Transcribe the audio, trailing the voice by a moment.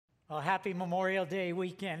Well, happy Memorial Day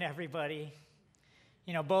weekend, everybody.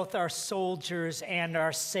 You know, both our soldiers and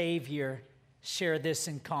our Savior share this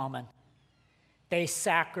in common. They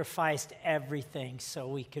sacrificed everything so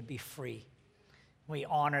we could be free. We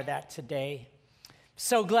honor that today.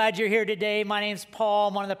 So glad you're here today. My name's Paul.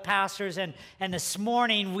 I'm one of the pastors, and this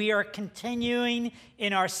morning we are continuing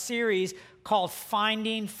in our series called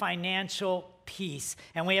Finding Financial Peace.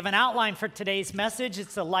 And we have an outline for today's message.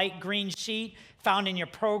 It's a light green sheet found in your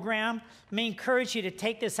program. Let me encourage you to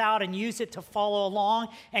take this out and use it to follow along.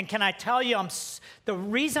 And can I tell you, the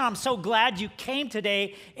reason I'm so glad you came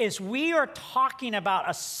today is we are talking about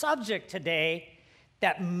a subject today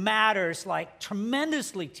that matters like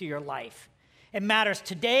tremendously to your life. It matters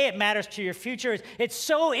today. It matters to your future. It's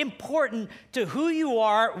so important to who you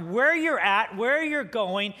are, where you're at, where you're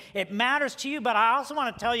going. It matters to you, but I also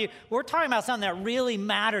want to tell you, we're talking about something that really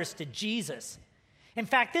matters to Jesus. In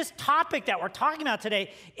fact, this topic that we're talking about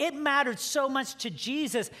today, it mattered so much to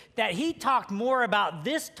Jesus that he talked more about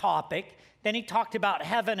this topic than he talked about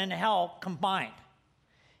heaven and hell combined.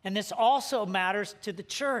 And this also matters to the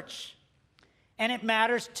church. And it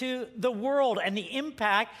matters to the world and the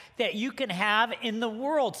impact that you can have in the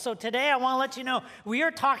world. So today I want to let you know, we are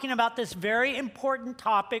talking about this very important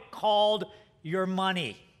topic called your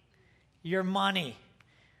money. Your money.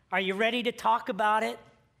 Are you ready to talk about it?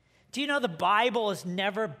 Do you know the Bible is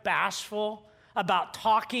never bashful about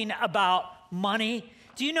talking about money?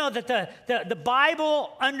 Do you know that the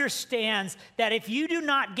Bible understands that if you do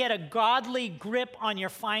not get a godly grip on your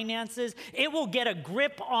finances, it will get a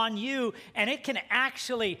grip on you, and it can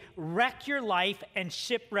actually wreck your life and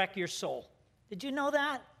shipwreck your soul. Did you know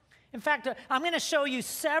that? In fact, I'm going to show you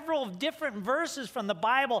several different verses from the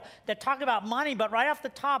Bible that talk about money, but right off the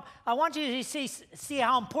top, I want you to see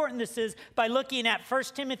how important this is by looking at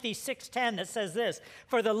 1 Timothy 6:10 that says this,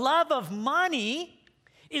 "For the love of money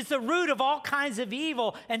is the root of all kinds of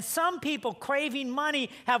evil, and some people craving money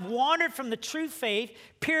have wandered from the true faith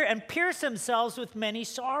and pierced themselves with many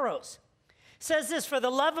sorrows." It says this, "For the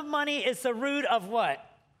love of money is the root of" what?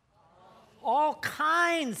 All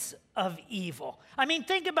kinds of evil. I mean,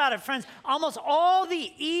 think about it, friends. Almost all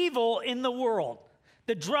the evil in the world,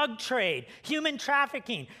 the drug trade, human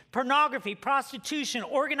trafficking, pornography, prostitution,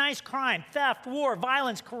 organized crime, theft, war,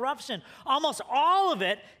 violence, corruption, almost all of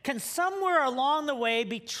it can somewhere along the way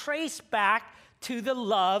be traced back to the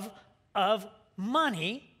love of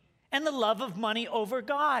money and the love of money over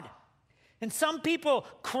God. And some people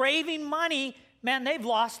craving money, man, they've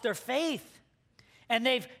lost their faith. And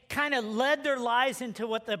they've kind of led their lives into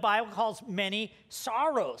what the Bible calls many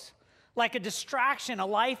sorrows, like a distraction, a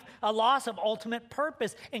loss of ultimate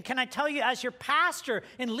purpose. And can I tell you, as your pastor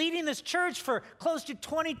in leading this church for close to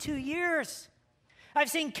 22 years, I've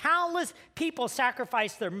seen countless people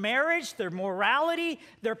sacrifice their marriage, their morality,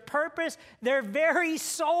 their purpose, their very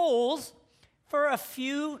souls for a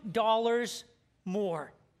few dollars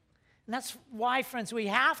more. And that's why, friends, we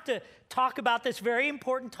have to talk about this very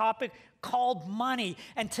important topic called money.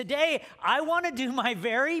 And today, I want to do my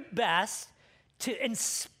very best to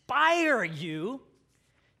inspire you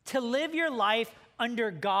to live your life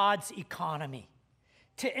under God's economy,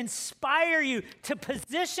 to inspire you to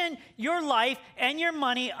position your life and your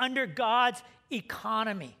money under God's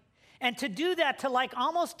economy. And to do that,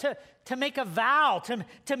 to make a vow,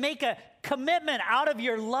 to make a commitment out of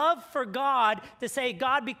your love for God, to say,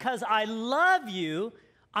 God, because I love you,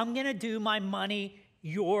 I'm going to do my money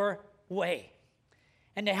your way.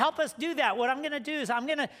 And to help us do that, what I'm going to do is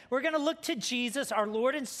we're going to look to Jesus, our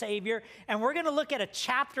Lord and Savior, and we're going to look at a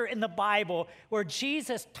chapter in the Bible where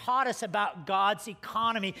Jesus taught us about God's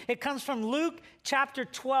economy. It comes from Luke chapter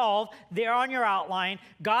 12, there on your outline,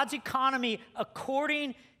 God's economy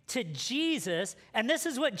according to Jesus. And this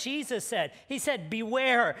is what Jesus said. He said,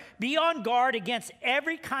 "Beware, be on guard against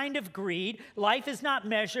every kind of greed. Life is not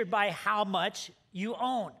measured by how much you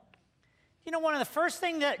own." You know, one of the first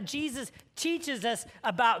things that Jesus teaches us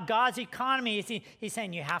about God's economy is he's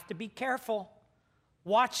saying you have to be careful.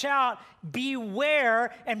 Watch out.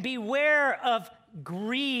 Beware, and beware of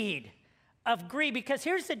greed. Of greed. Because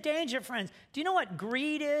here's the danger, friends. Do you know what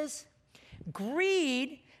greed is?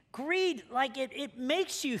 Greed, like it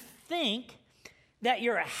makes you think that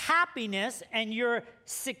your happiness and your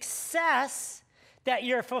success, that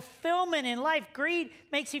your fulfillment in life, greed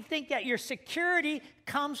makes you think that your security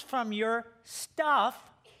comes from your stuff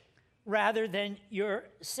rather than your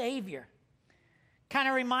Savior. Kind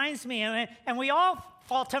of reminds me, and we all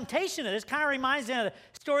fall temptation to this, kind of reminds me of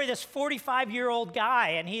the story of this 45-year-old guy,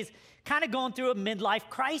 and he's kind of going through a midlife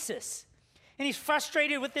crisis. And he's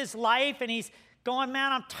frustrated with his life, and he's going,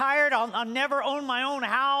 man, I'm tired. I'll never own my own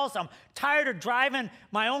house. I'm tired of driving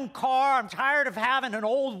my own car. I'm tired of having an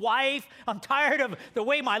old wife. I'm tired of the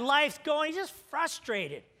way my life's going. He's just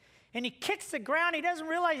frustrated. And he kicks the ground. He doesn't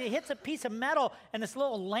realize he hits a piece of metal, and this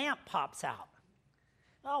little lamp pops out.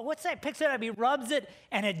 Oh, what's that? Picks it up. He rubs it,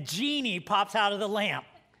 and a genie pops out of the lamp.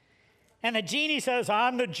 And the genie says,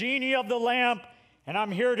 I'm the genie of the lamp, and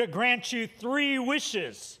I'm here to grant you 3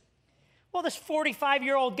 wishes. Well, this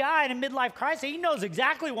 45-year-old guy in a midlife crisis, he knows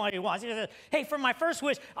exactly what he wants. He says, hey, for my first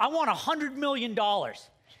wish, I want $100 million.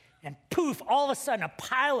 And poof, all of a sudden, a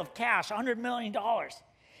pile of cash, $100 million.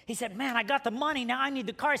 He said, man, I got the money, now I need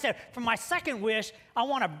the car. He said, for my second wish, I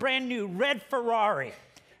want a brand new red Ferrari.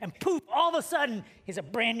 And poof, all of a sudden, he's a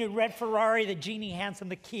brand new red Ferrari. The genie hands him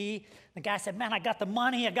the key. The guy said, man, I got the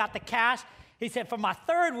money, I got the cash. He said, for my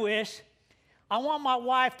third wish, I want my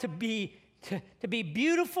wife to be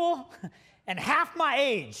beautiful and half my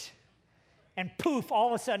age. And poof, all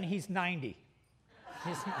of a sudden, he's 90.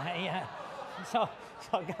 Yeah.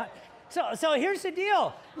 So here's the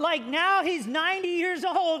deal. Like now he's 90 years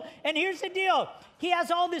old, and here's the deal. He has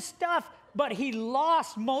all this stuff, but he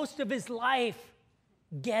lost most of his life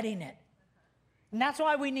getting it. And that's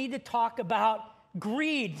why we need to talk about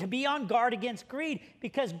greed, to be on guard against greed.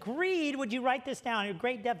 Because greed, would you write this down? A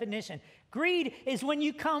great definition. Greed is when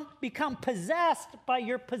you become possessed by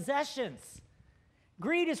your possessions.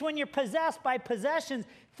 Greed is when you're possessed by possessions,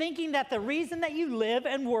 thinking that the reason that you live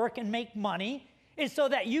and work and make money is so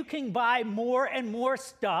that you can buy more and more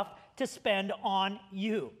stuff to spend on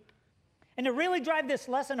you. And to really drive this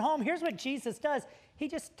lesson home, here's what Jesus does. He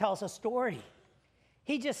just tells a story.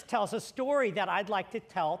 He just tells a story that I'd like to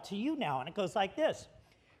tell to you now. And it goes like this.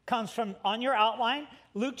 Comes from, on your outline,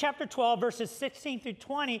 Luke chapter 12, verses 16 through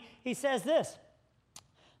 20. He says this.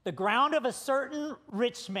 The ground of a certain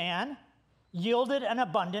rich man yielded an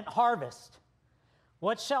abundant harvest.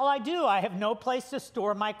 What shall I do? I have no place to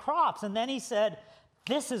store my crops. And then he said,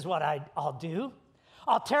 this is what I'll do.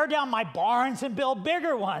 I'll tear down my barns and build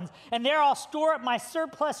bigger ones. And there I'll store up my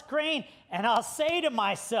surplus grain. And I'll say to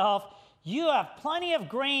myself, you have plenty of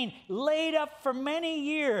grain laid up for many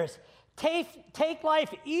years. Take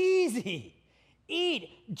life easy.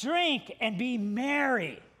 Eat, drink, and be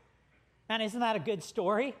merry. Man, isn't that a good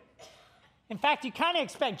story? In fact, you kind of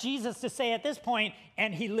expect Jesus to say at this point,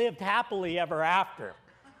 and he lived happily ever after.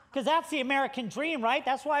 Because that's the American dream, right?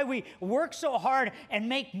 That's why we work so hard and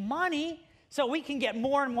make money so we can get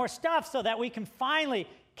more and more stuff so that we can finally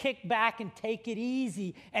kick back and take it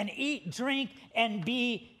easy and eat, drink, and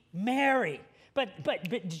be merry.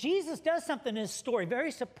 But Jesus does something in his story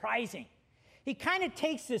very surprising. He kind of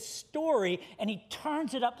takes this story and he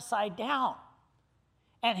turns it upside down.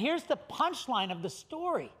 And here's the punchline of the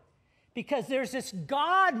story. Because there's this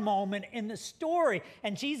God moment in the story.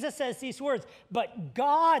 And Jesus says these words, but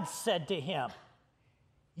God said to him,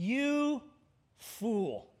 you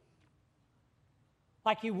fool.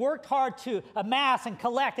 Like you worked hard to amass and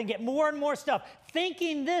collect and get more and more stuff,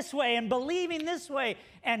 thinking this way and believing this way.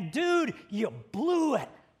 And dude, you blew it.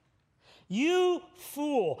 You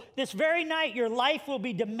fool. This very night your life will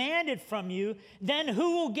be demanded from you. Then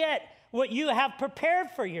who will get what you have prepared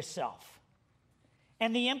for yourself?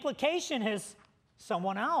 And the implication is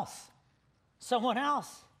someone else. Someone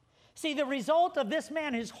else. See, the result of this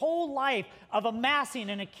man, his whole life of amassing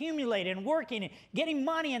and accumulating and working and getting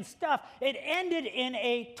money and stuff, it ended in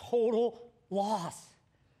a total loss,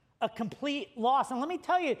 a complete loss. And let me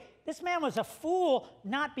tell you, this man was a fool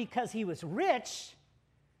not because he was rich,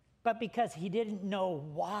 but because he didn't know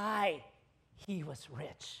why he was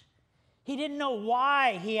rich. He didn't know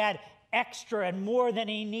why he had extra and more than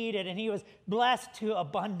he needed, and he was blessed to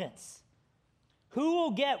abundance. Who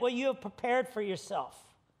will get what you have prepared for yourself?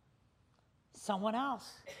 Someone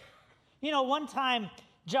else. You know, one time,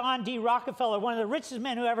 John D. Rockefeller, one of the richest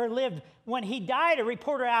men who ever lived, when he died, a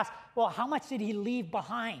reporter asked, well, how much did he leave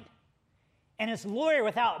behind? And his lawyer,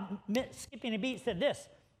 without skipping a beat, said this,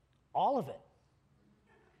 all of it.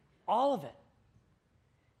 All of it.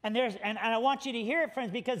 And I want you to hear it,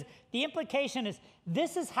 friends, because the implication is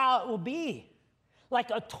this is how it will be. Like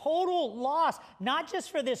a total loss, not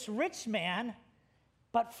just for this rich man,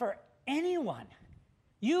 but for anyone.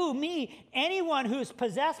 You, me, anyone who's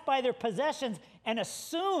possessed by their possessions and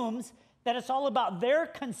assumes that it's all about their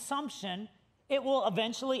consumption, it will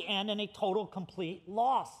eventually end in a total, complete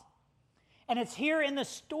loss. And it's here in the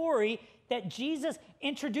story that Jesus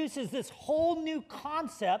introduces this whole new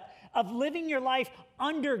concept of living your life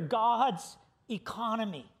under God's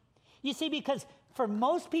economy. You see, because for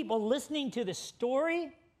most people listening to the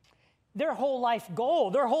story, their whole life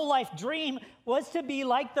goal, their whole life dream was to be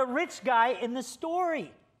like the rich guy in the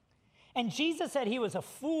story. And Jesus said he was a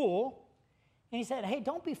fool. And he said, hey,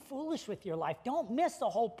 don't be foolish with your life. Don't miss the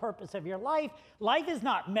whole purpose of your life. Life is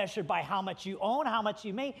not measured by how much you own, how much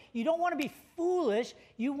you make. You don't want to be foolish.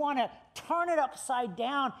 You want to turn it upside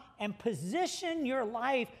down and position your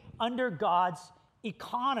life under God's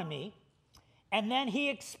economy. And then he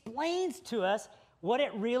explains to us what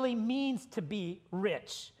it really means to be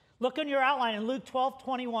rich. Look in your outline in Luke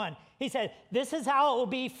 12:21. He said, this is how it will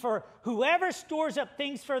be for whoever stores up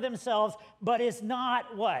things for themselves, but is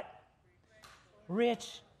not what?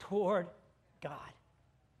 Rich toward God.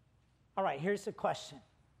 All right, here's the question.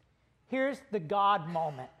 Here's the God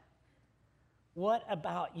moment. What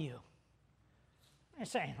about you? You're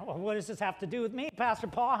saying, well, what does this have to do with me, Pastor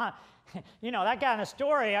Paul? You know, that kind of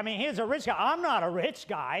story, I mean, he's a rich guy. I'm not a rich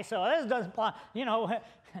guy, so this doesn't apply. You know,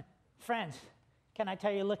 friends, can I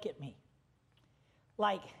tell you, look at me.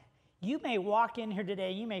 Like, you may walk in here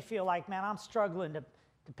today, you may feel like, man, I'm struggling to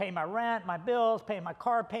pay my rent, my bills, pay my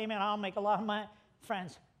car payment, I don't make a lot of money.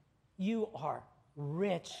 Friends, you are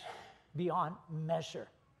rich beyond measure.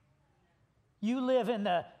 You live in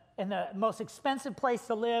the most expensive place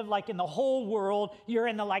to live, like in the whole world. You're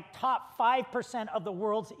in the like top 5% of the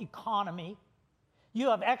world's economy. You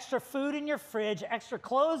have extra food in your fridge, extra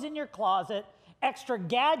clothes in your closet, extra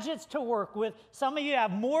gadgets to work with. Some of you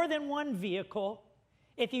have more than one vehicle.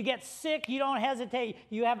 If you get sick, you don't hesitate.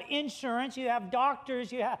 You have insurance, you have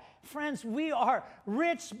doctors, you have friends. We are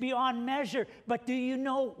rich beyond measure, but do you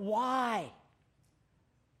know why?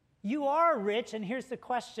 You are rich, and here's the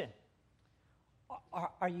question.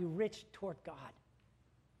 Are you rich toward God?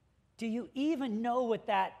 Do you even know what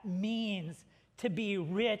that means to be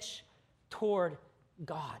rich toward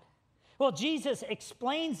God? Well, Jesus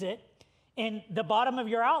explains it in the bottom of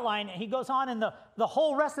your outline. He goes on in the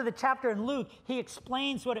whole rest of the chapter in Luke. He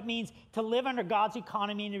explains what it means to live under God's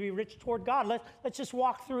economy and to be rich toward God. Let's just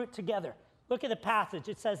walk through it together. Look at the passage.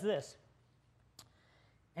 It says this.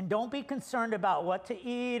 And don't be concerned about what to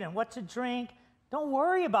eat and what to drink. Don't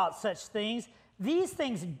worry about such things. These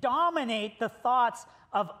things dominate the thoughts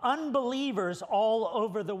of unbelievers all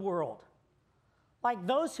over the world. Like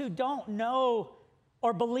those who don't know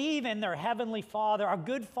or believe in their heavenly Father, our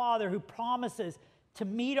good Father who promises to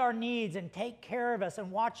meet our needs and take care of us and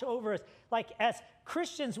watch over us. Like as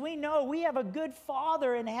Christians, we know we have a good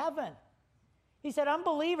Father in heaven. He said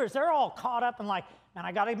unbelievers, they're all caught up in like, man,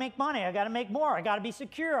 I got to make money. I got to make more. I got to be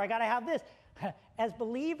secure. I got to have this. As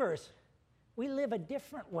believers, we live a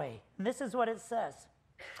different way. And this is what it says.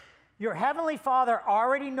 Your heavenly Father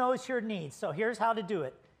already knows your needs. So here's how to do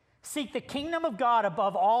it. Seek the kingdom of God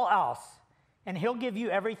above all else, and he'll give you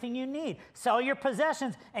everything you need. Sell your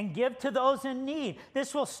possessions and give to those in need.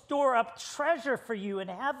 This will store up treasure for you in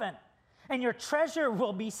heaven, and your treasure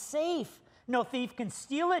will be safe. No thief can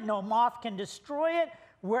steal it. No moth can destroy it.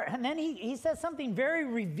 And then he says something very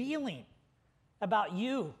revealing about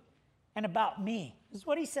you and about me. This is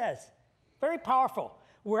what he says. Very powerful.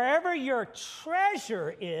 Wherever your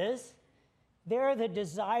treasure is, there the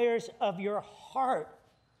desires of your heart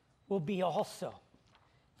will be also.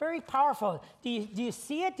 Very powerful. Do you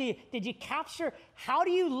see it? Did you capture? How do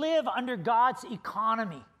you live under God's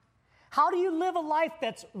economy? How do you live a life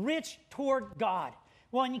that's rich toward God?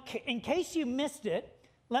 Well, in case you missed it,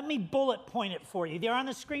 let me bullet point it for you. They're on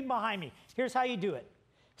the screen behind me. Here's how you do it.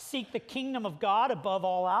 Seek the kingdom of God above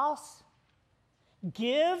all else.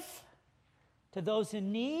 Give to those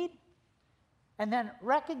in need. And then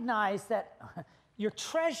recognize that your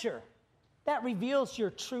treasure, that reveals your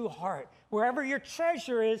true heart. Wherever your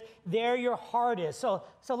treasure is, there your heart is. So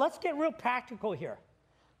let's get real practical here.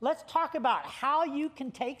 Let's talk about how you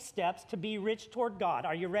can take steps to be rich toward God.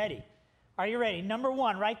 Are you ready? Are you ready? Number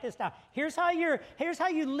one, write this down. Here's how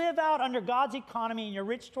you live out under God's economy and you're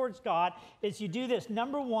rich towards God is you do this.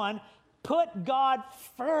 Number one, put God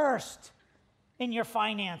first in your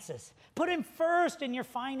finances. Put him first in your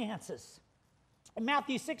finances. In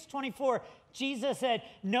Matthew 6:24, Jesus said,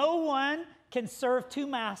 no one can serve two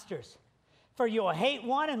masters. For you'll hate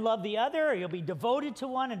one and love the other, or you'll be devoted to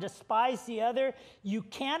one and despise the other. You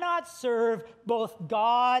cannot serve both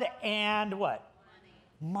God and what?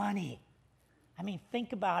 Money. I mean,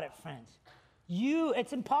 think about it, friends.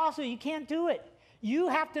 It's impossible. You can't do it. You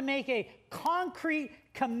have to make a concrete,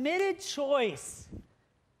 committed choice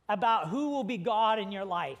about who will be God in your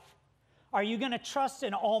life. Are you going to trust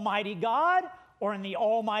in Almighty God or in the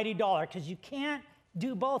almighty dollar? Because you can't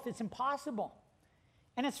do both. It's impossible.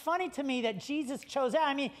 And it's funny to me that Jesus chose that.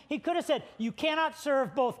 I mean, he could have said, you cannot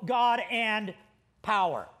serve both God and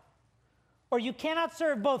power. Or you cannot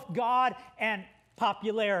serve both God and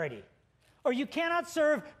popularity. Or you cannot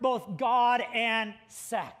serve both God and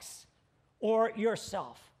sex or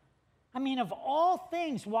yourself. I mean, of all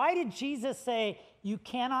things, why did Jesus say you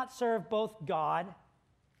cannot serve both God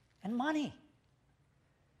and money?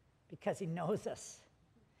 Because he knows us.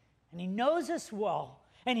 And he knows us well.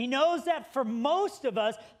 And he knows that for most of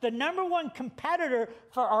us, the number one competitor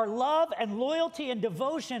for our love and loyalty and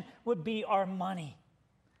devotion would be our money.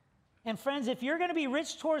 And friends, if you're going to be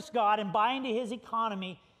rich towards God and buy into his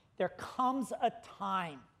economy, there comes a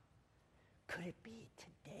time. Could it be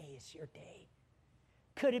today is your day?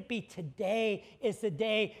 Could it be today is the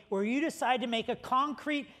day where you decide to make a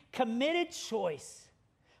concrete, committed choice,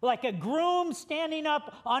 like a groom standing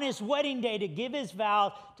up on his wedding day to give his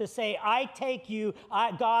vow to say, I take you,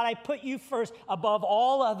 God, I put you first above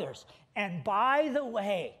all others. And by the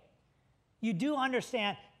way, you do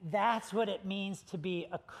understand that's what it means to be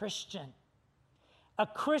a Christian. A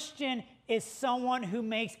Christian is someone who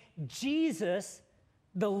makes Jesus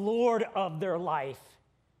the Lord of their life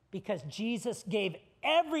because Jesus gave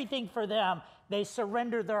everything for them. They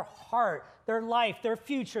surrender their heart, their life, their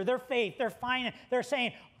future, their faith, their finance. They're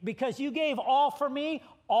saying, because you gave all for me,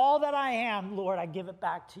 all that I am, Lord, I give it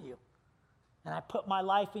back to you. And I put my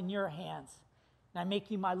life in your hands. And I make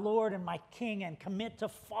you my Lord and my King and commit to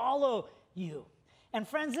follow you. And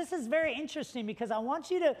friends, this is very interesting because I want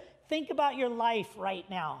you to think about your life right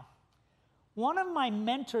now. One of my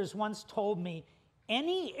mentors once told me,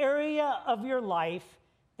 any area of your life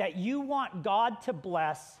that you want God to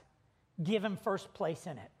bless, give him first place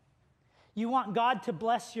in it. You want God to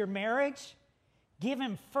bless your marriage? Give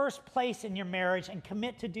him first place in your marriage and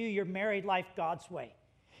commit to do your married life God's way.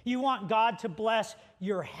 You want God to bless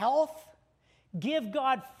your health? Give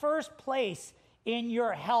God first place in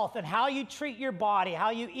your health and how you treat your body,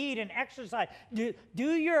 how you eat and exercise. Do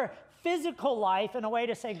your physical life in a way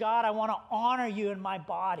to say, God, I want to honor you in my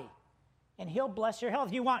body. And he'll bless your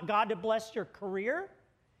health. You want God to bless your career?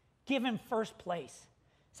 Give him first place.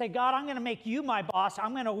 Say, God, I'm going to make you my boss.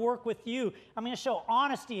 I'm going to work with you. I'm going to show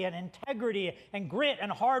honesty and integrity and grit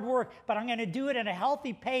and hard work, but I'm going to do it at a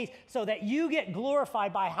healthy pace so that you get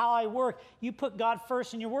glorified by how I work. You put God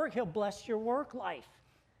first in your work, he'll bless your work life.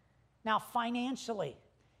 Now, financially,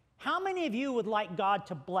 how many of you would like God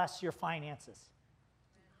to bless your finances?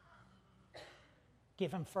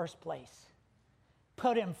 Give him first place.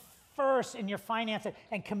 Put him first in your finances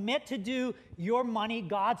and commit to do your money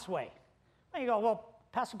God's way. And you go, well,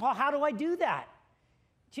 Pastor Paul, how do I do that?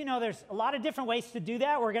 Do you know there's a lot of different ways to do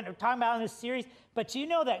that? We're going to talk about in this series. But you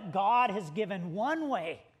know that God has given one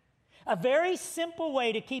way, a very simple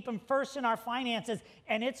way to keep him first in our finances,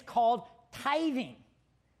 and it's called tithing.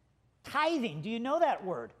 Tithing, do you know that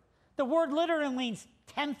word? The word literally means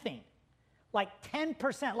tenthing, like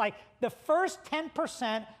 10%. Like the first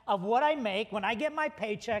 10% of what I make when I get my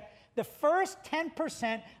paycheck, the first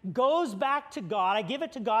 10% goes back to God. I give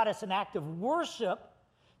it to God as an act of worship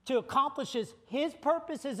to accomplish his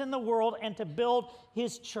purposes in the world and to build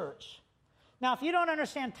his church. Now, if you don't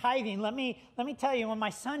understand tithing, let me tell you, when my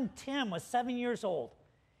son Tim was 7 years old,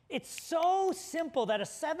 it's so simple that a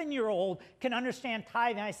 7-year-old can understand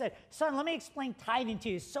tithing. I said, son, let me explain tithing to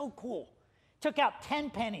you. It's so cool. Took out 10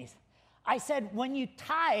 pennies. I said, when you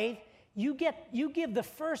tithe, you give the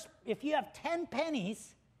first, if you have 10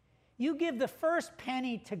 pennies, you give the first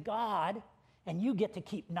penny to God, and you get to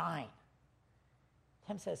keep 9.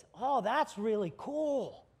 Tim says, oh, that's really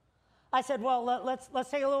cool. I said, well, let's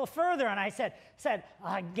take a little further. And I said,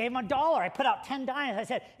 I gave him $1. I put out 10 dimes. I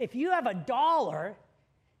said, if you have $1,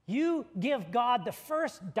 you give God the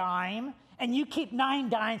first dime, and you keep 9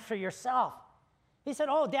 dimes for yourself. He said,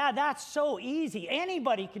 oh, Dad, that's so easy.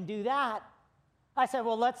 Anybody can do that. I said,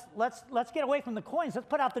 well, let's get away from the coins. Let's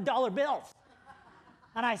put out the dollar bills.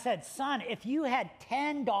 And I said, son, if you had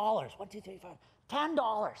 $10, $1, 2, 3, 4,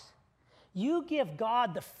 $10, you give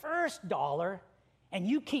God the first $1, and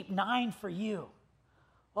you keep 9 for you.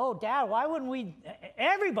 Oh, Dad, why wouldn't we?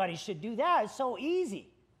 Everybody should do that. It's so easy.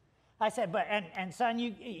 I said, but and son,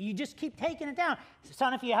 you just keep taking it down.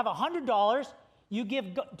 Son, if you have $100, you give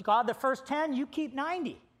God the first 10, you keep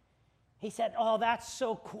 90. He said, oh, that's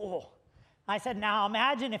so cool. I said, now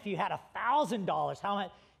imagine if you had $1,000, how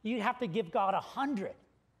much you'd have to give God 100.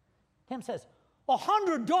 Tim says,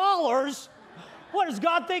 $100? What, does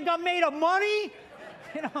God think I'm made of money?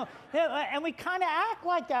 You know, and we kind of act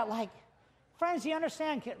like that. Like, friends, you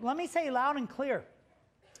understand? Let me say loud and clear.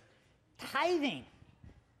 Tithing.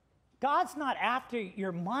 God's not after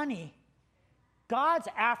your money. God's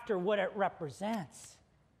after what it represents.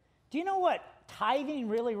 Do you know what tithing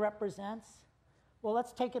really represents? Well,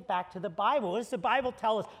 let's take it back to the Bible. What does the Bible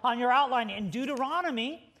tell us on your outline in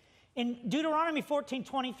Deuteronomy? In Deuteronomy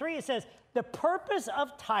 14:23, it says, the purpose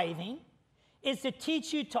of tithing is to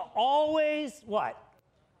teach you to always, what?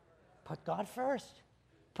 Put God first.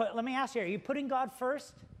 Let me ask you, are you putting God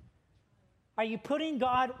first? Are you putting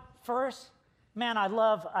God first? Man, I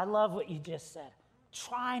love what you just said.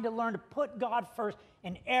 Trying to learn to put God first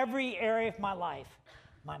in every area of my life.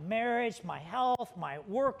 My marriage, my health, my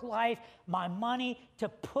work life, my money, to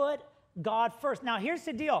put God first. Now, here's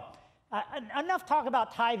the deal. Enough talk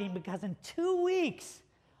about tithing, because in 2 weeks,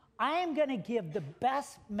 I am going to give the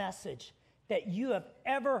best message that you have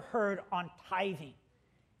ever heard on tithing.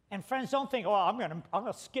 And friends, don't think, I'm going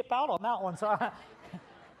to skip out on that one. So,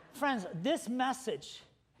 friends, this message,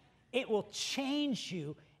 it will change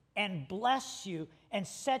you and bless you and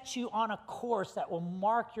set you on a course that will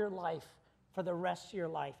mark your life for the rest of your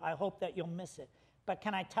life. I hope that you'll miss it. But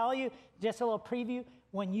can I tell you, just a little preview,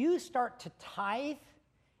 when you start to tithe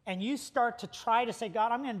and you start to try to say,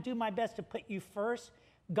 God, I'm going to do my best to put you first,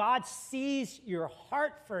 God sees your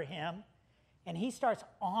heart for him, and he starts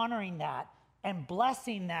honoring that and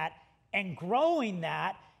blessing that and growing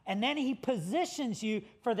that, and then he positions you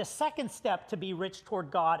for the second step to be rich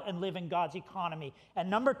toward God and live in God's economy. And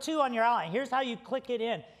number 2 on your outline, here's how you click it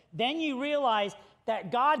in. Then you realize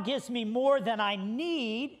that God gives me more than I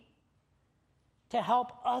need to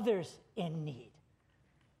help others in need.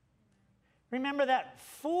 Remember, that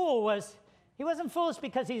fool he wasn't foolish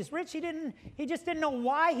because he's rich. He just didn't know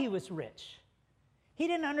why he was rich. He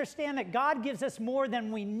didn't understand that God gives us more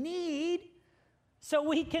than we need so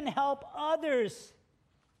we can help others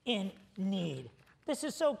in need. This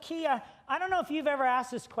is so key. I don't know if you've ever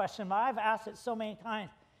asked this question, but I've asked it so many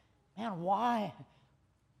times. Man, why?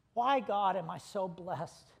 Why, God, am I so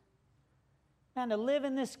blessed? Man, to live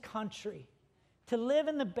in this country, to live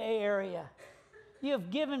in the Bay Area, you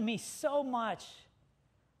have given me so much.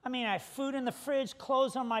 I mean, I have food in the fridge,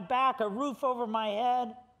 clothes on my back, a roof over my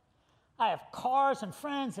head. I have cars and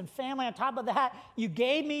friends and family. On top of that, you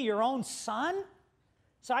gave me your own son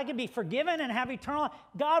so I could be forgiven and have eternal life.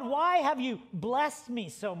 God, why have you blessed me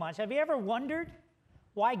so much? Have you ever wondered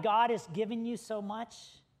why God has given you so much?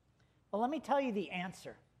 Well, let me tell you the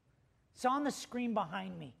answer. It's on the screen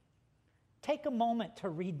behind me. Take a moment to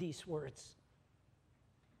read these words.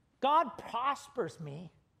 God prospers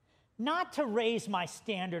me not to raise my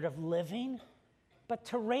standard of living, but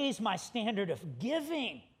to raise my standard of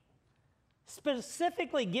giving,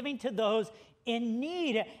 specifically giving to those in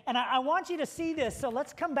need. And I want you to see this. So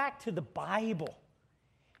let's come back to the Bible.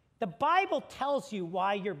 The Bible tells you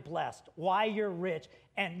why you're blessed, why you're rich,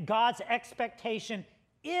 and God's expectation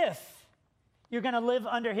if you're going to live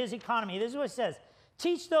under his economy. This is what it says.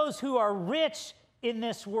 Teach those who are rich in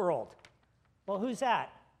this world. Well, who's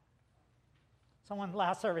that? Someone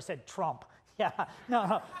last service said Trump. Yeah,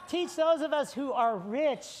 no. Teach those of us who are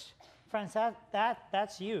rich. Friends,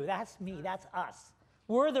 that's you. That's me. That's us.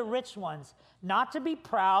 We're the rich ones. Not to be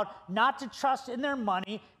proud, not to trust in their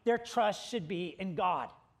money. Their trust should be in God.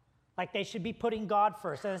 Like they should be putting God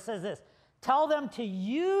first. And it says this. Tell them to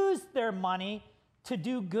use their money to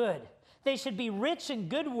do good. They should be rich in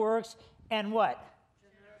good works and what?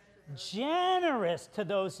 Generous to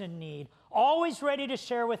those in need. Always ready to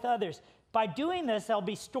share with others. By doing this, they'll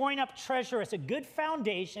be storing up treasure as a good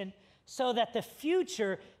foundation so that the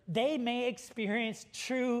future they may experience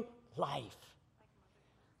true life.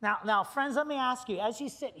 Now, friends, let me ask you, as you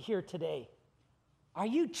sit here today, are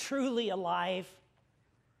you truly alive?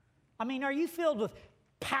 I mean, are you filled with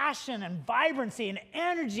passion and vibrancy and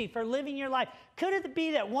energy for living your life? Could it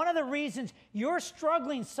be that one of the reasons you're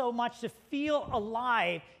struggling so much to feel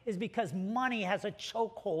alive is because money has a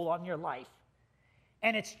chokehold on your life?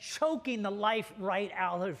 And it's choking the life right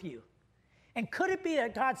out of you. And could it be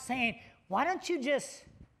that God's saying, why don't you just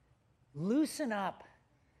loosen up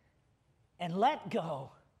and let go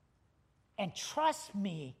and trust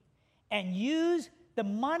me and use the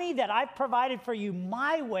money that I've provided for you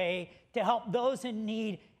my way to help those in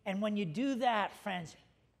need? And when you do that, friends,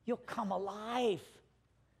 you'll come alive.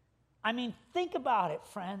 I mean, think about it,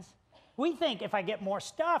 friends. We think if I get more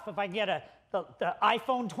stuff, if I get the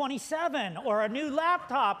iPhone 27 or a new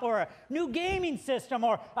laptop or a new gaming system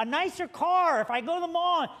or a nicer car, if I go to the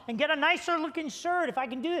mall and get a nicer looking shirt, if I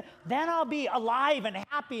can do it, then I'll be alive and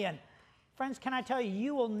happy. And friends, can I tell you,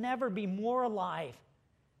 you will never be more alive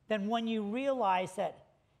than when you realize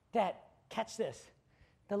that, catch this,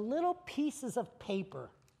 the little pieces of paper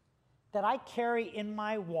that I carry in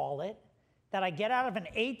my wallet, that I get out of an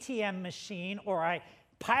ATM machine or I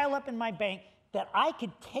pile up in my bank, that I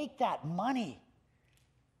could take that money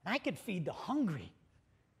and I could feed the hungry.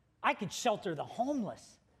 I could shelter the homeless.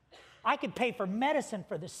 I could pay for medicine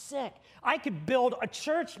for the sick. I could build a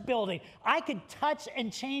church building. I could touch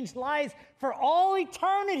and change lives for all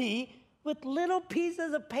eternity with little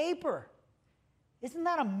pieces of paper. Isn't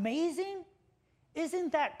that amazing?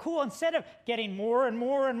 Isn't that cool? Instead of getting more and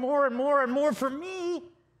more and more and more and more for me,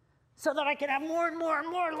 so that I can have more and more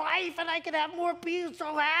and more life and I can have more peace,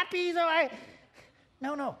 so happy,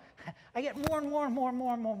 no. I get more and more and more and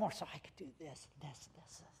more and more and more so I could do this,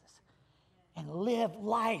 and live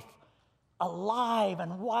life alive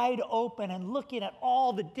and wide open and looking at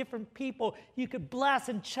all the different people you could bless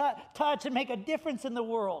and touch and make a difference in the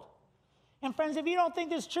world. And friends, if you don't think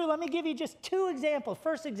this is true, let me give you just 2 examples.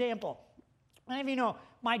 First example, many of you know,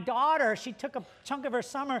 my daughter, she took a chunk of her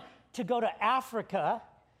summer to go to Africa,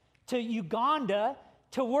 to Uganda,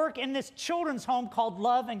 to work in this children's home called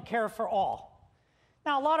Love and Care for All.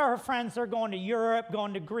 Now, a lot of her friends are going to Europe,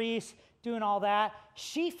 going to Greece, doing all that.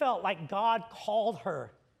 She felt like God called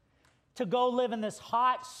her to go live in this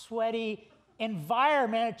hot, sweaty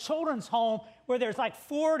environment, a children's home where there's like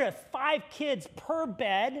 4 to 5 kids per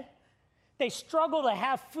bed. They struggle to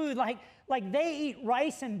have food. Like they eat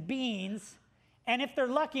rice and beans, and if they're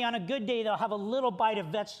lucky, on a good day, they'll have a little bite of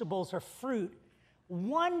vegetables or fruit.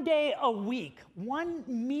 One day a week, one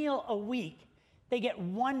meal a week, they get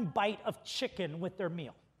 1 bite of chicken with their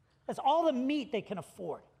meal. That's all the meat they can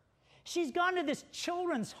afford. She's gone to this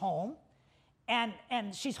children's home, and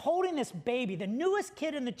she's holding this baby. The newest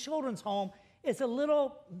kid in the children's home is a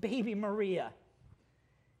little baby Maria.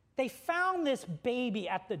 They found this baby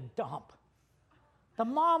at the dump. The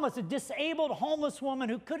mom was a disabled homeless woman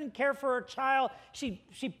who couldn't care for her child. She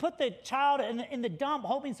put the child in the dump,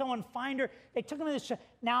 hoping someone would find her. They took him to this child.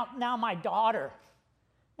 Now my daughter,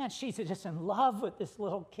 man, she's just in love with this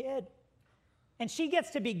little kid. And she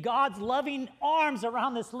gets to be God's loving arms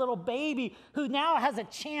around this little baby who now has a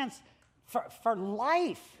chance for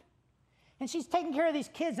life. And she's taking care of these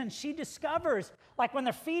kids, and she discovers, like when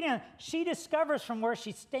they're feeding her, she discovers from where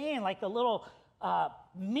she's staying, like a little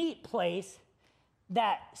meat place,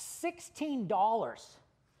 that $16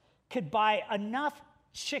 could buy enough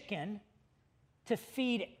chicken to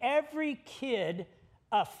feed every kid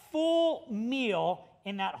a full meal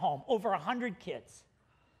in that home, over 100 kids.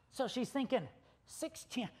 So she's thinking,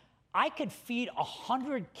 16, I could feed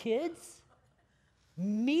 100 kids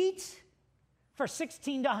meat for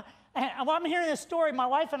 $16. And while I'm hearing this story, my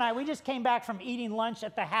wife and I, we just came back from eating lunch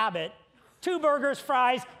at the Habit. 2 burgers,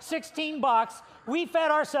 fries, $16. We fed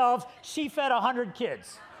ourselves. She fed 100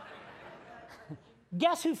 kids.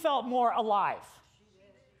 Guess who felt more alive?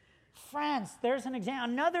 Friends, there's an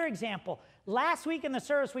example. Another example. Last week in the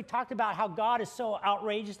service, we talked about how God is so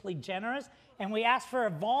outrageously generous, and we asked for a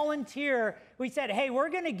volunteer. We said, hey, we're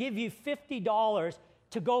going to give you $50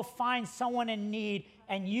 to go find someone in need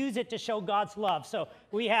and use it to show God's love. So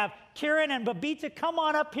we have Kieran and Babita. Come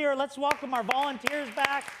on up here. Let's welcome our volunteers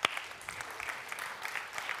back.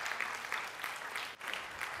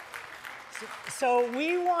 So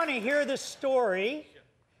we want to hear the story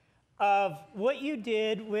of what you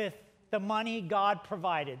did with the money God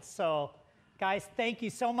provided. So, guys, thank you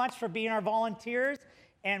so much for being our volunteers.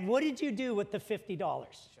 And what did you do with the $50? Sure.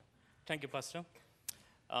 Thank you, Pastor.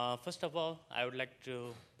 First of all, I would like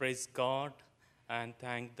to praise God and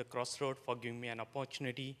thank the Crossroad for giving me an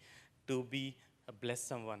opportunity to bless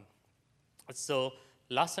someone. So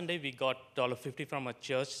last Sunday, we got $50 from a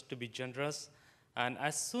church to be generous. And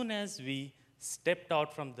as soon as we stepped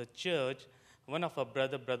out from the church, one of our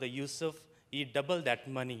brother Yusuf, he doubled that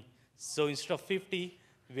money. So instead of 50,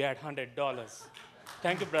 we had $100.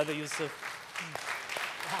 Thank you, Brother Yusuf.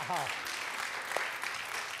 Wow.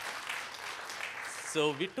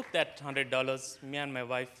 So we took that $100, me and my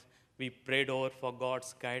wife, we prayed over for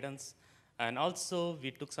God's guidance. And also,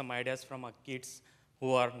 we took some ideas from our kids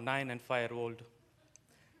who are 9 and 5-year-old.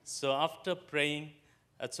 So after praying,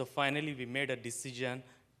 so finally we made a decision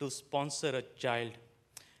to sponsor a child.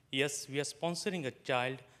 Yes, we are sponsoring a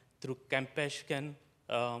child through Compassion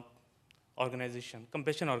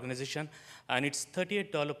organization, and it's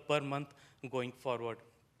 $38 per month going forward.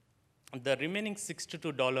 The remaining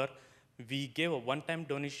 $62, we gave a one-time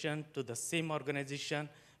donation to the same organization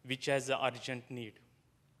which has an urgent need.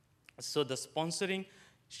 So the sponsoring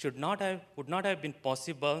would not have been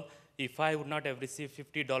possible if I would not have received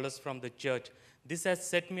 $50 from the church. This has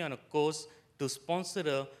set me on a course to sponsor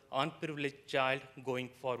an unprivileged child going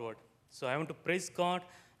forward. So I want to praise God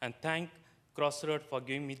and thank Crossroad for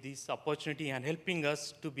giving me this opportunity and helping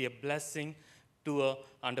us to be a blessing to an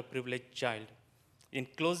underprivileged child. In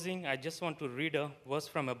closing, I just want to read a verse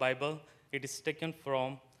from a Bible. It is taken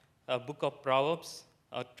from a book of Proverbs,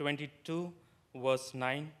 22, verse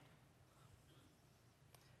 9.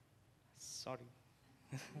 Sorry.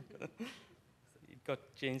 It got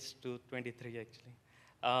changed to 23, actually.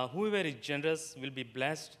 Whoever is generous will be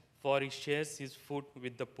blessed, for he shares his food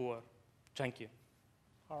with the poor. Thank you.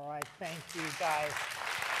 All right, thank you, guys.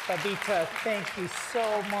 Babita, thank you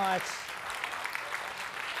so much.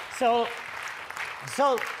 So,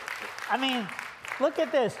 I mean, look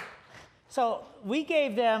at this. So we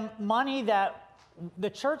gave them money that the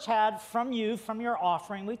church had from you, from your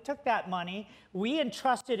offering. We took that money. We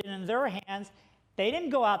entrusted it in their hands. They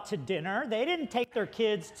didn't go out to dinner. They didn't take their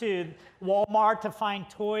kids to Walmart to find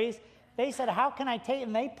toys. They said, how can I take it?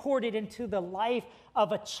 And they poured it into the life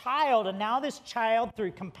of a child. And now this child,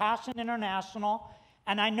 through Compassion International,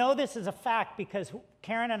 and I know this is a fact because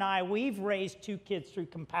Karen and I, we've raised 2 kids through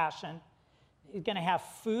Compassion. He's going to have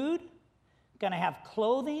food, going to have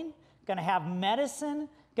clothing, going to have medicine,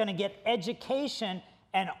 going to get education,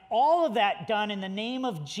 and all of that done in the name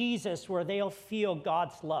of Jesus where they'll feel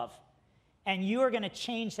God's love. And you are going to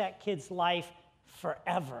change that kid's life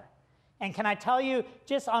forever. And can I tell you,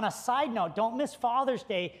 just on a side note, don't miss Father's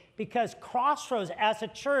Day, because Crossroads, as a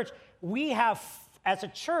church, we have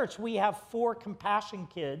 4 Compassion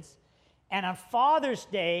kids. And on Father's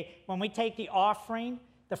Day, when we take the offering,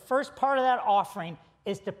 the first part of that offering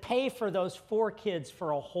is to pay for those 4 kids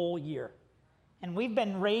for a whole year. And we've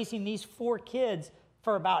been raising these 4 kids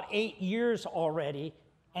for about 8 years already,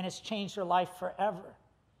 and it's changed their life forever.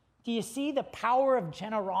 Do you see the power of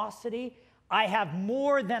generosity? I have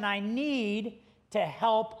more than I need to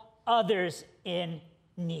help others in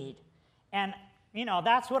need. And,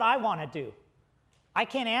 that's what I want to do. I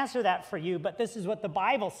can't answer that for you, but this is what the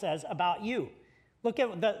Bible says about you. Look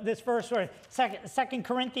at this verse, 2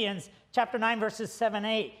 Corinthians chapter 9, verses 7,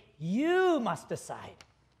 8. You must decide.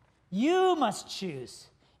 You must choose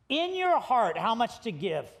in your heart how much to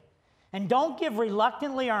give. And don't give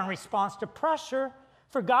reluctantly or in response to pressure,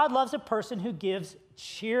 for God loves a person who gives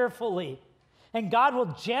cheerfully. And God will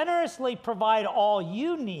generously provide all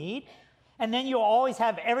you need, and then you'll always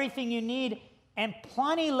have everything you need and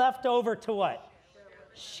plenty left over to what?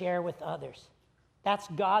 Share with others. That's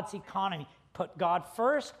God's economy. Put God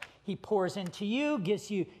first. He pours into you,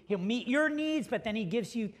 he'll meet your needs, but then he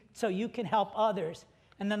gives you so you can help others.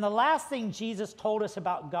 And then the last thing Jesus told us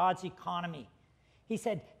about God's economy, he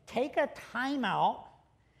said, take a time out,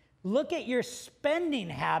 look at your spending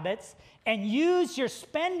habits, and use your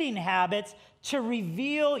spending habits to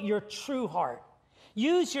reveal your true heart.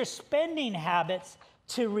 Use your spending habits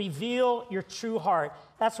to reveal your true heart.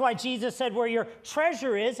 That's why Jesus said, where your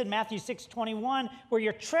treasure is, in Matthew 6:21, where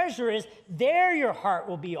your treasure is, there your heart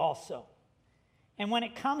will be also. And when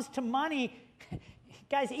it comes to money,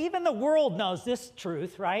 guys, even the world knows this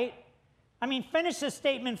truth, right? I mean, finish this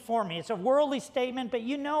statement for me. It's a worldly statement, but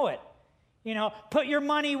you know it. Put your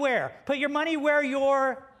money where? Put your money where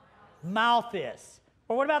your mouth is.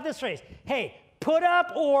 Or what about this phrase? Hey, put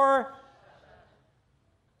up or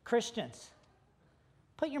Christians,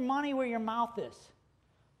 put your money where your mouth is.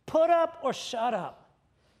 Put up or shut up.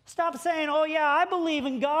 Stop saying, oh yeah, I believe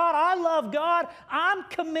in God. I love God. I'm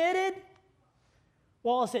committed.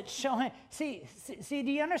 Well, is it showing? See,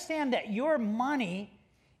 do you understand that your money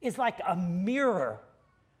is like a mirror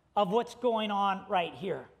of what's going on right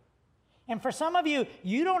here? And for some of you,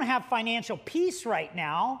 you don't have financial peace right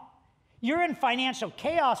now. You're in financial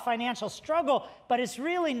chaos, financial struggle, but it's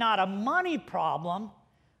really not a money problem.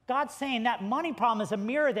 God's saying that money problem is a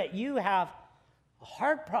mirror that you have a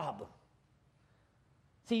heart problem.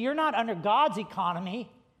 See, you're not under God's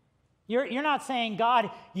economy. You're not saying,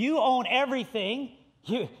 God, you own everything.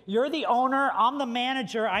 You're the owner. I'm the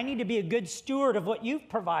manager. I need to be a good steward of what you've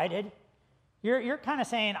provided. You're kind of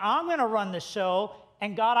saying, I'm going to run the show,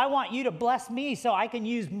 and God, I want you to bless me so I can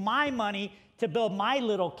use my money to build my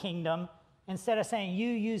little kingdom, instead of saying, you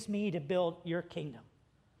use me to build your kingdom.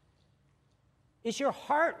 Is your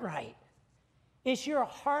heart right? Is your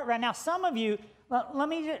heart right? Now, some of you, let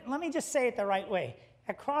me just say it the right way.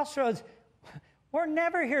 At Crossroads, we're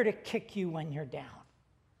never here to kick you when you're down.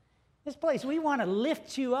 This place, we want to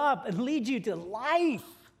lift you up and lead you to life.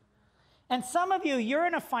 And some of you, you're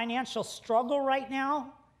in a financial struggle right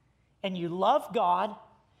now, and you love God.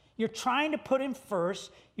 You're trying to put him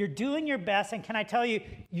first. You're doing your best. And can I tell you,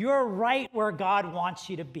 you're right where God wants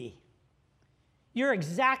you to be. You're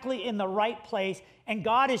exactly in the right place. And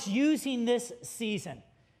God is using this season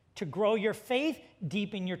to grow your faith,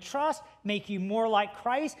 deepen your trust, make you more like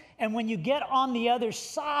Christ. And when you get on the other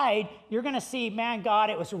side, you're going to see, man,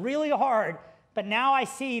 God, it was really hard. But now I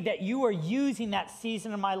see that you are using that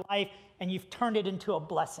season of my life and you've turned it into a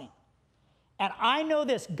blessing. And I know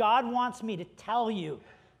this, God wants me to tell you,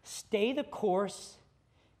 stay the course,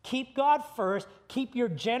 keep God first, keep your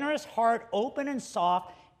generous heart open and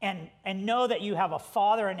soft, and know that you have a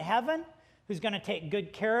Father in heaven who's going to take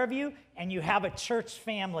good care of you, and you have a church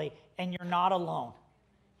family, and you're not alone.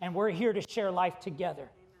 And we're here to share life together.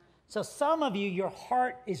 So some of you, your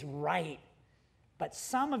heart is right. But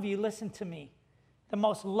some of you, listen to me. The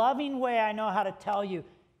most loving way I know how to tell you,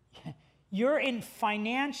 you're in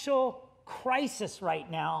financial crisis right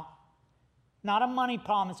now. Not a money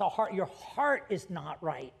problem, it's a heart. Your heart is not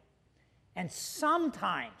right. And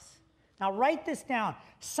sometimes, now write this down,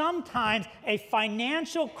 sometimes a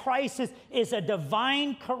financial crisis is a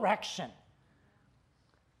divine correction.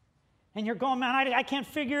 And you're going, man, I can't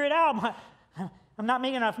figure it out. I'm not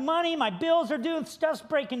making enough money. My bills are due. Stuff's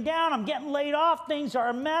breaking down. I'm getting laid off. Things are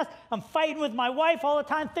a mess. I'm fighting with my wife all the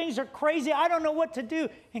time. Things are crazy. I don't know what to do.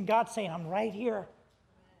 And God's saying, I'm right here.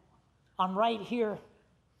 I'm right here.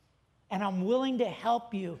 And I'm willing to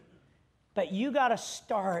help you. But you got to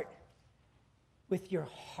start with your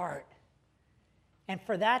heart. And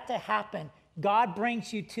for that to happen, God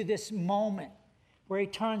brings you to this moment where he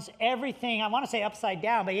turns everything, I want to say upside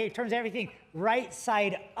down, but he turns everything right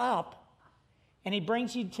side up. And he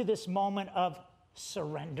brings you to this moment of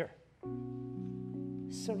surrender.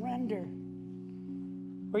 Surrender.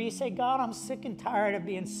 Where you say, God, I'm sick and tired of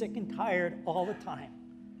being sick and tired all the time.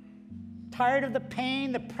 Tired of the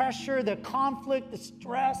pain, the pressure, the conflict, the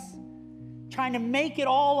stress, trying to make it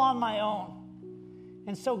all on my own.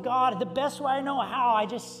 And so, God, the best way I know how,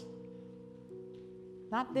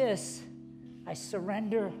 not this, I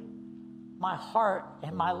surrender my heart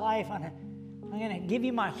and my life. I'm going to give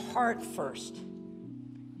you my heart first.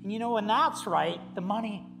 And you know, when that's right, the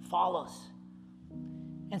money follows.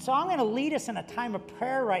 And so I'm going to lead us in a time of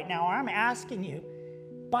prayer right now where I'm asking you,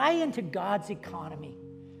 buy into God's economy.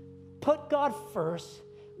 Put God first.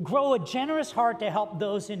 Grow a generous heart to help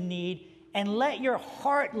those in need. And let your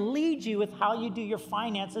heart lead you with how you do your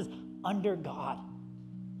finances under God.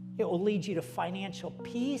 It will lead you to financial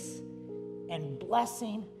peace and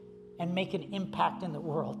blessing and make an impact in the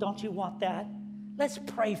world. Don't you want that? Let's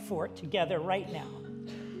pray for it together right now.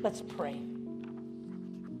 Let's pray.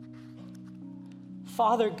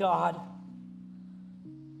 Father God,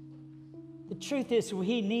 the truth is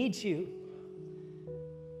we need you.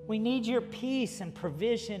 We need your peace and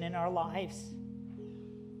provision in our lives.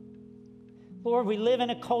 Lord, we live in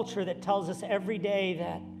a culture that tells us every day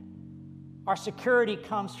that our security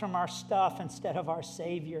comes from our stuff instead of our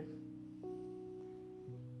Savior.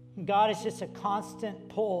 And God, is just a constant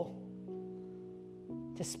pull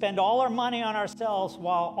to spend all our money on ourselves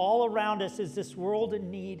while all around us is this world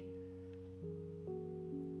in need.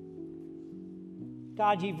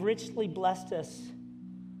 God, you've richly blessed us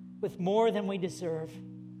with more than we deserve.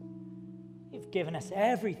 You've given us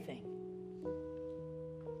everything,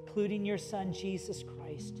 including your Son, Jesus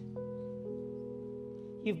Christ.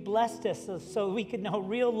 You've blessed us so we could know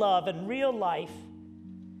real love and real life.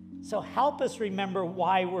 So help us remember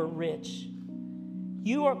why we're rich.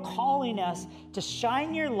 You are calling us to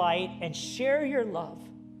shine your light and share your love.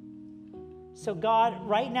 So God,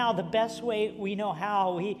 right now, the best way we know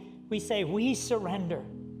how, we say we surrender.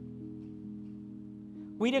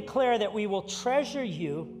 We declare that we will treasure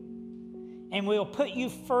you and we will put you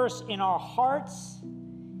first in our hearts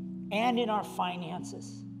and in our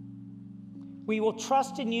finances. We will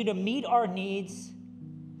trust in you to meet our needs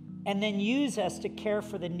and then use us to care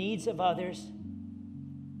for the needs of others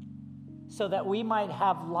so that we might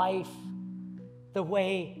have life the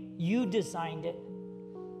way you designed it,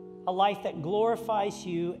 a life that glorifies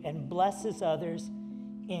you and blesses others.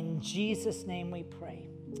 In Jesus' name we pray.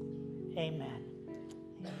 Amen.